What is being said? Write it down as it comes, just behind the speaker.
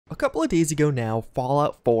couple of days ago now,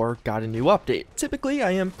 Fallout 4 got a new update. Typically,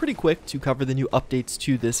 I am pretty quick to cover the new updates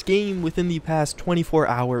to this game within the past 24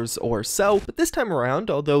 hours or so, but this time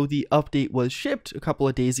around, although the update was shipped a couple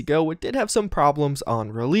of days ago, it did have some problems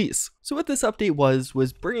on release. So what this update was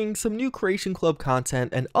bringing some new Creation Club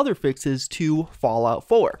content and other fixes to Fallout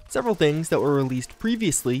 4. Several things that were released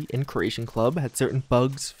previously in Creation Club had certain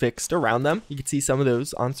bugs fixed around them. You can see some of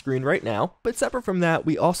those on screen right now. But separate from that,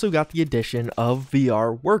 we also got the addition of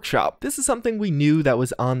VR Workshop. This is something we knew that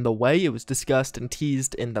was on the way. It was discussed and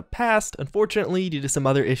teased in the past. Unfortunately, due to some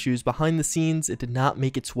other issues behind the scenes, it did not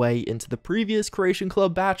make its way into the previous Creation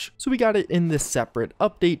Club batch, so we got it in this separate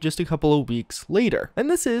update just a couple of weeks later. And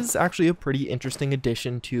this is actually a pretty interesting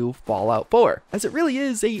addition to Fallout 4, as it really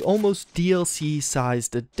is a almost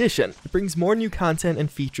DLC-sized addition. It brings more new content and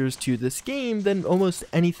features to this game than almost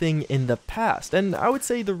anything in the past, and I would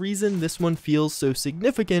say the reason this one feels so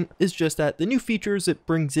significant is just that the new features it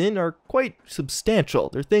brings in are quite substantial.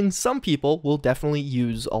 They're things some people will definitely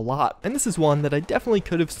use a lot, and this is one that I definitely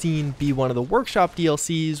could have seen be one of the Workshop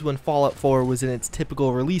DLCs when Fallout 4 was in its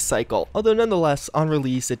typical release cycle, although nonetheless on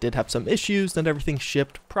release it did have some issues, not everything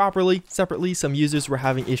shipped properly. Separately, some users were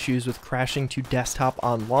having issues with crashing to desktop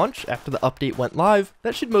on launch after the update went live.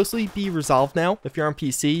 That should mostly be resolved now. If you're on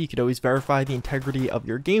PC, you could always verify the integrity of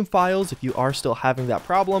your game files if you are still having that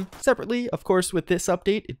problem. Separately, of course, with this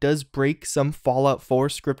update, it does break some Fallout 4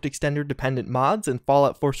 script extender dependent mods, and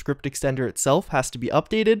Fallout 4 script extender itself has to be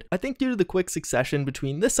updated. I think due to the quick succession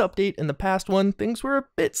between this update and the past one, things were a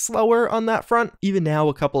bit slower on that front. Even now,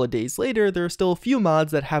 a couple of days later, there are still a few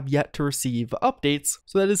mods that have yet to receive updates,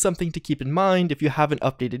 so that is something to keep in mind. If you haven't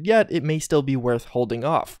updated yet, it may still be worth holding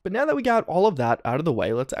off. But now that we got all of that out of the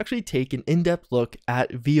way, let's actually take an in-depth look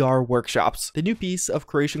at VR Workshops, the new piece of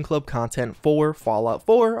Creation Club content for Fallout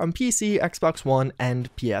 4 on PC, Xbox One,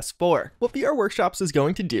 and PS4. What VR Workshops is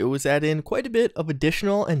going to do is add in quite a bit of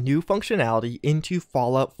additional and new functionality into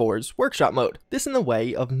Fallout 4's workshop mode. This in the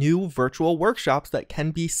way of new virtual workshops that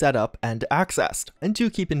can be set up and accessed. And do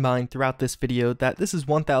keep in mind throughout this video that this is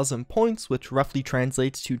 1,000 points, which roughly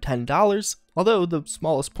translates to $10. Although the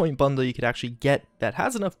smallest point bundle you could actually get that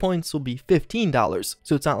has enough points will be $15,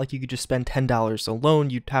 so it's not like you could just spend $10 alone,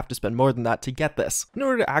 you'd have to spend more than that to get this. In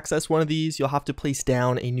order to access one of these, you'll have to place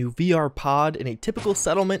down a new VR pod in a typical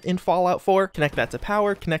settlement in Fallout 4, connect that to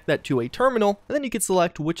power, connect that to a terminal, and then you can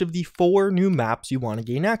select which of the 4 new maps you want to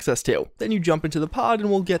gain access to. Then you jump into the pod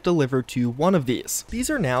and will get delivered to one of these. These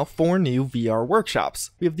are now 4 new VR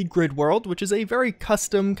workshops. We have the Grid World, which is a very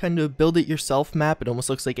custom kind of build-it-yourself map. It almost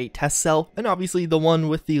looks like a test cell, and obviously the one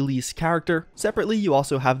with the least character. Separately, you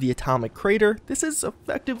also have the Atomic Crater. This is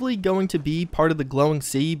effectively going to be part of the Glowing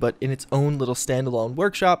Sea, but in its own little standalone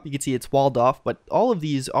workshop. You can see it's walled off, but all of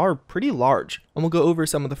these are pretty large. And we'll go over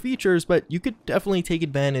some of the features, but you could definitely take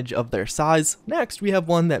advantage of their size. Next, we have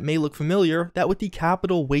one that may look familiar, that with the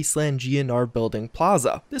Capital Wasteland GNR Building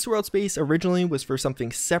Plaza. This world space originally was for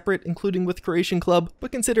something separate, including with Creation Club,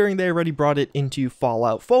 but considering they already brought it into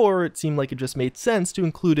Fallout 4, it seemed like it just made sense to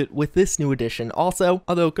include it with this new edition also.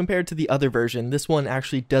 Although compared to the other version, this one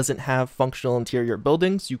actually doesn't have functional interior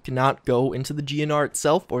buildings. You cannot go into the GNR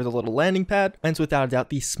itself or the little landing pad, and it's without a doubt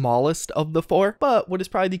the smallest of the 4. But what is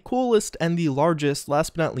probably the coolest and the largest,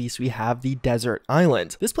 last but not least, we have the Desert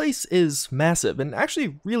Island. This place is massive and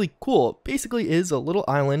actually really cool. It basically is a little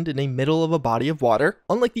island in the middle of a body of water.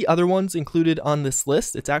 Unlike the other ones included on this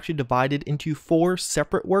list, it's actually divided into 4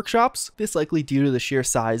 separate workshops. This likely due to the sheer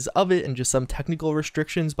size of it and just some technical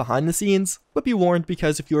restrictions behind the scenes. But be warned,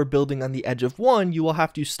 because if you are building on the edge of one, you will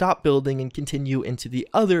have to stop building and continue into the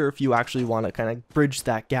other if you actually want to kind of bridge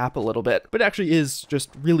that gap a little bit. But it actually is just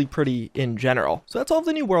really pretty in general. So that's all of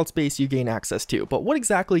the new world space you gain access to. But what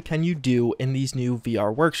exactly can you do in these new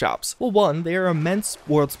VR workshops? Well, one, they are immense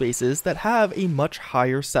world spaces that have a much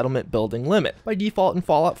higher settlement building limit. By default in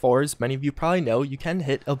Fallout 4, as many of you probably know, you can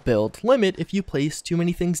hit a build limit if you place too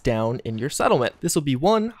many things down in your settlement. This will be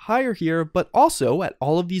one, higher here, but also at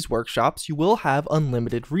all of these workshops, you will have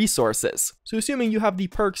unlimited resources. So assuming you have the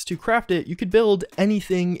perks to craft it, you could build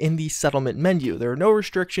anything in the settlement menu. There are no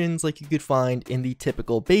restrictions like you could find in the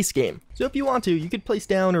typical base game. So if you want to, you could place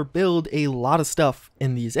down or build a lot of stuff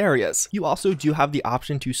in these areas. You also do have the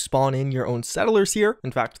option to spawn in your own settlers here.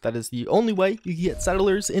 In fact, that is the only way you can get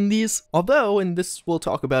settlers in these. Although, and this we'll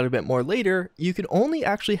talk about a bit more later, you can only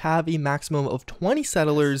actually have a maximum of 20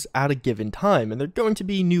 settlers at a given time, and they're going to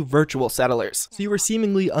be new virtual settlers. So you are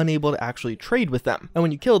seemingly unable to to actually trade with them. And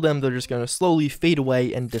when you kill them, they're just going to slowly fade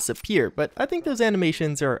away and disappear. But I think those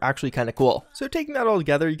animations are actually kind of cool. So taking that all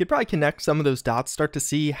together, you could probably connect some of those dots, start to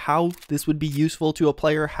see how this would be useful to a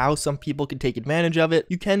player, how some people could take advantage of it.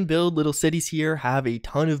 You can build little cities here, have a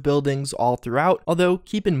ton of buildings all throughout. Although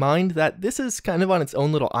keep in mind that this is kind of on its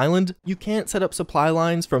own little island. You can't set up supply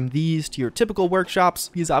lines from these to your typical workshops,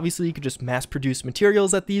 because obviously you could just mass produce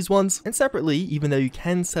materials at these ones. And separately, even though you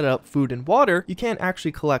can set up food and water, you can't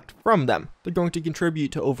actually collect from them. They're going to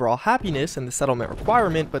contribute to overall happiness and the settlement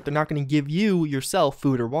requirement, but they're not going to give you yourself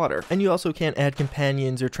food or water. And you also can't add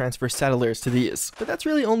companions or transfer settlers to these. But that's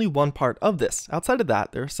really only one part of this. Outside of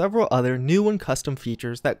that, there are several other new and custom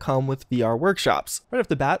features that come with VR workshops. Right off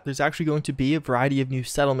the bat, there's actually going to be a variety of new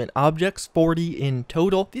settlement objects, 40 in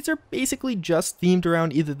total. These are basically just themed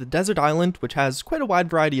around either the desert island, which has quite a wide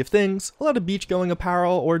variety of things, a lot of beach going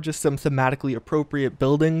apparel, or just some thematically appropriate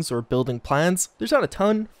buildings or building plans. There's not a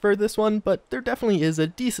ton for this one, but there definitely is a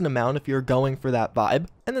decent amount if you're going for that vibe.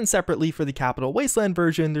 And then separately for the Capital Wasteland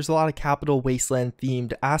version, there's a lot of Capital Wasteland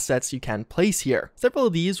themed assets you can place here. Several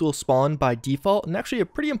of these will spawn by default, and actually a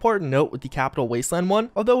pretty important note with the Capital Wasteland one,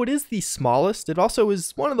 although it is the smallest, it also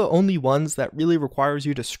is one of the only ones that really requires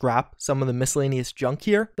you to scrap some of the miscellaneous junk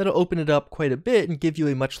here. That'll open it up quite a bit and give you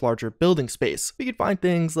a much larger building space. You can find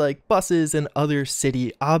things like buses and other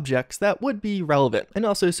city objects that would be relevant, and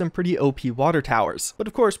also some pretty OP water towers. But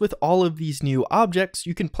of course, with all of these new objects,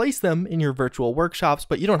 you can place them in your virtual workshops,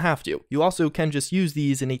 but you don't have to. You also can just use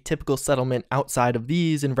these in a typical settlement outside of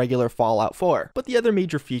these in regular Fallout 4. But the other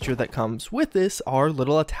major feature that comes with this are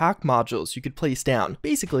little attack modules you could place down.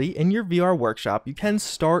 Basically, in your VR workshop, you can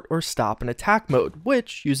start or stop an attack mode,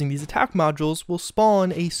 which, using these attack modules, will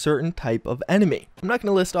spawn a certain type of enemy. I'm not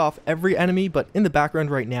going to list off every enemy, but in the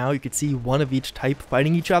background right now, you can see one of each type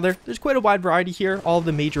fighting each other. There's quite a wide variety here. All of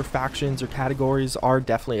the major factions or categories are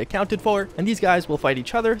definitely accounted for, and these guys will fight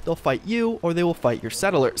each other, they'll fight you, or they will fight your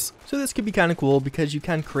settlers. So this could be kind of cool because you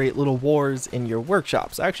can create little wars in your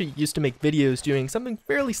workshops. I actually used to make videos doing something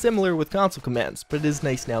fairly similar with console commands, but it is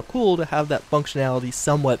nice now cool to have that functionality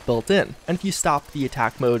somewhat built in. And if you stop the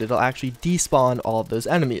attack mode, it'll actually despawn all of those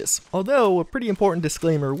enemies. Although, a pretty important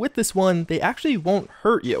disclaimer with this one, they actually won't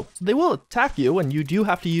hurt you. So they will attack you, and you do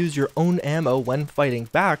have to use your own ammo when fighting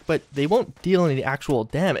back, but they won't deal any actual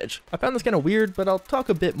damage. I found this kind of weird, but I'll talk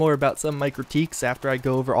a bit more about some of my critiques after I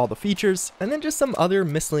go over all the features. And then just some other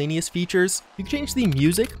miscellaneous features. You can change the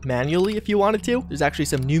music manually if you wanted to. There's actually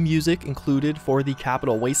some new music included for the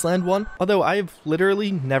Capital Wasteland one, although I've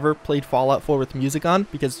literally never played Fallout 4 with music on,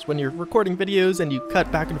 because when you're recording videos and you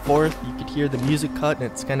cut back and forth, you could hear the music cut and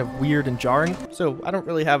it's kind of weird and jarring, so I don't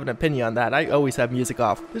really have an opinion on that. I always have music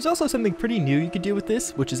off. There's also something pretty new you could do with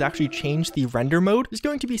this, which is actually change the render mode. There's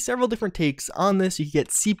going to be several different takes on this. You can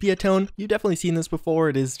get sepia tone. You've definitely seen this before.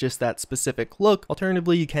 It is just that specific look.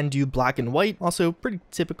 Alternatively, you can do black and white. Also pretty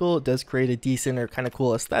typical. It does create a decent or kind of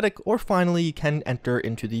cool aesthetic. Or finally, you can enter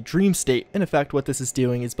into the dream state. In effect, what this is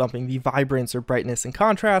doing is bumping the vibrance or brightness and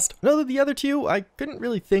contrast. Another the other two, I couldn't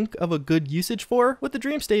really think of a good usage for. With the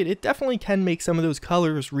dream state, it definitely can make some of those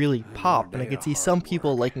colors really pop, and I could see some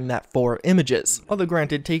people liking that for images. Although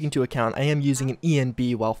granted, take into account I am using an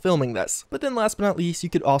ENB while filming this. But then last but not least, you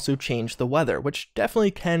could also change the weather, which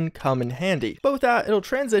definitely can come in handy. But with that, it'll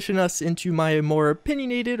transition us into my more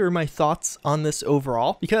opinionated or my thoughts on this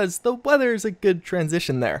overall, because the weather is a good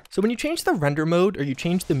transition there. So when you change the render mode or you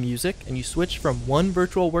change the music and you switch from one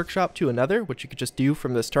virtual workshop to another, which you could just do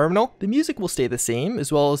from this terminal, the music will stay the same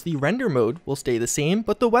as well as the render mode will stay the same,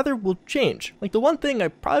 but the weather will change. Like the one thing I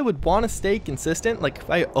probably would want to stay consistent, like if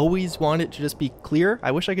I always want it to just be clear,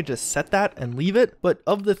 I wish I could just set that and leave it, but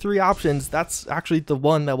of the three options, that's actually the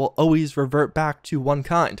one that will always revert back to one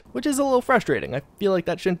kind, which is a little frustrating. I feel like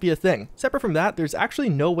that shouldn't be a thing. Separate from that, there's actually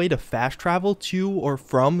no way to fast travel to or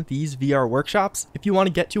from these VR workshops. If you want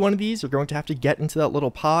to get to one of these, you're going to have to get into that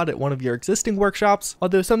little pod at one of your existing workshops.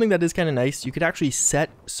 Although something that is kind of nice, you could actually set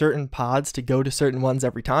certain pods to go to certain ones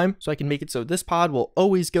every time. So I can make it so this pod will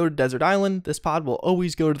always go to Desert Island, this pod will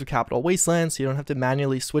always go to the Capital Wasteland, so you don't have to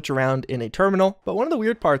manually switch around in a terminal. But one of the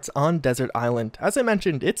weird parts on Desert Island, as I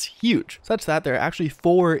mentioned, it's huge, such that there are actually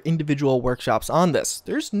 4 individual workshops on this.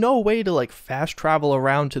 There's no way to like fast travel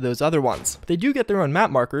around to those other ones. They do get their own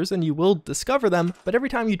map markers and you will discover them, but every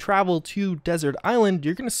time you travel to Desert Island,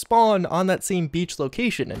 you're going to spawn on that same beach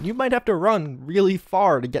location, and you might have to run really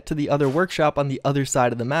far to get to the other workshop on the other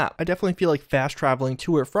side of the map. I definitely feel like fast traveling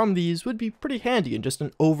to or from these would be pretty handy and just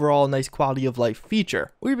an overall nice quality of life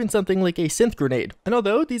feature, or even something like a synth grenade. And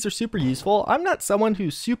although these are super useful, example, I'm not someone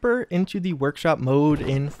who's super into the workshop mode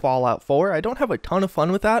in Fallout 4. I don't have a ton of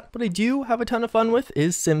fun with that. What I do have a ton of fun with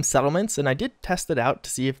is sim settlements, and I did test it out to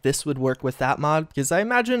see if this would work with that mod, because I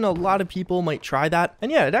imagine a lot of people might try that.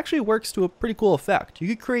 And yeah, it actually works to a pretty cool effect. You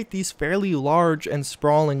could create these fairly large and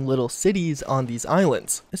sprawling little cities on these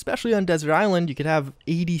islands. Especially on Desert Island, you could have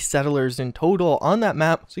 80 settlers in total on that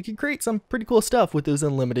map, so you could create some pretty cool stuff with those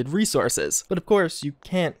unlimited resources. But of course, you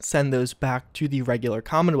can't send those back to the regular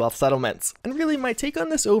Commonwealth settlements. And really, my take on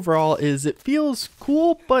this overall is it feels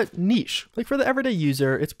cool but niche. Like, for the everyday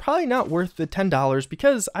user, it's probably not worth the $10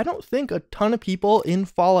 because I don't think a ton of people in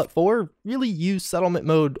Fallout 4 really use settlement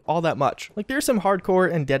mode all that much. Like, there's some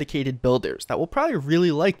hardcore and dedicated builders that will probably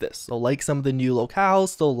really like this. They'll like some of the new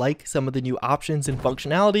locales, they'll like some of the new options and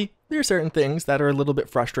functionality. There are certain things that are a little bit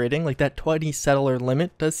frustrating, like that 20 settler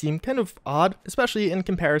limit does seem kind of odd, especially in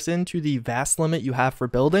comparison to the vast limit you have for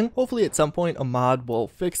building. Hopefully at some point a mod will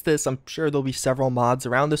fix this. I'm sure there'll be several mods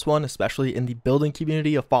around this one, especially in the building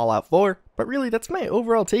community of Fallout 4. But really, that's my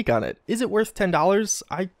overall take on it. Is it worth $10?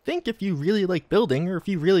 I think if you really like building, or if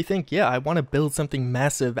you really think, yeah, I want to build something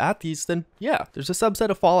massive at these, then yeah, there's a subset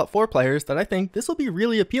of Fallout 4 players that I think this will be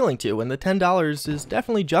really appealing to, and the $10 is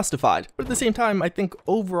definitely justified. But at the same time, I think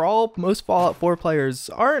overall, most Fallout 4 players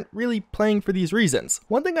aren't really playing for these reasons.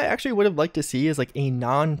 One thing I actually would have liked to see is like a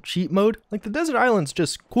non-cheat mode. Like, the Desert Island's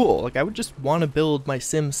just cool. Like, I would just want to build my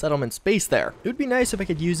sim settlement space there. It would be nice if I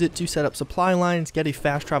could use it to set up supply lines, get a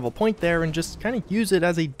fast travel point there, and just kind of use it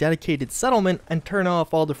as a dedicated settlement and turn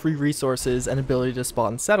off all the free resources and ability to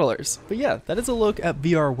spawn settlers. But yeah, that is a look at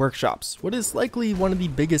VR workshops, what is likely one of the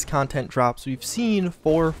biggest content drops we've seen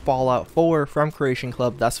for Fallout 4 from Creation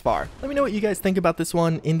Club thus far. Let me know what you guys think about this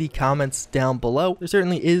one in the comments down below. There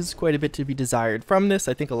certainly is quite a bit to be desired from this.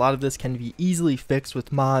 I think a lot of this can be easily fixed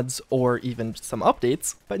with mods or even some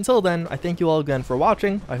updates. But until then, I thank you all again for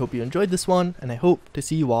watching. I hope you enjoyed this one, and I hope to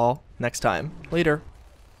see you all next time. Later.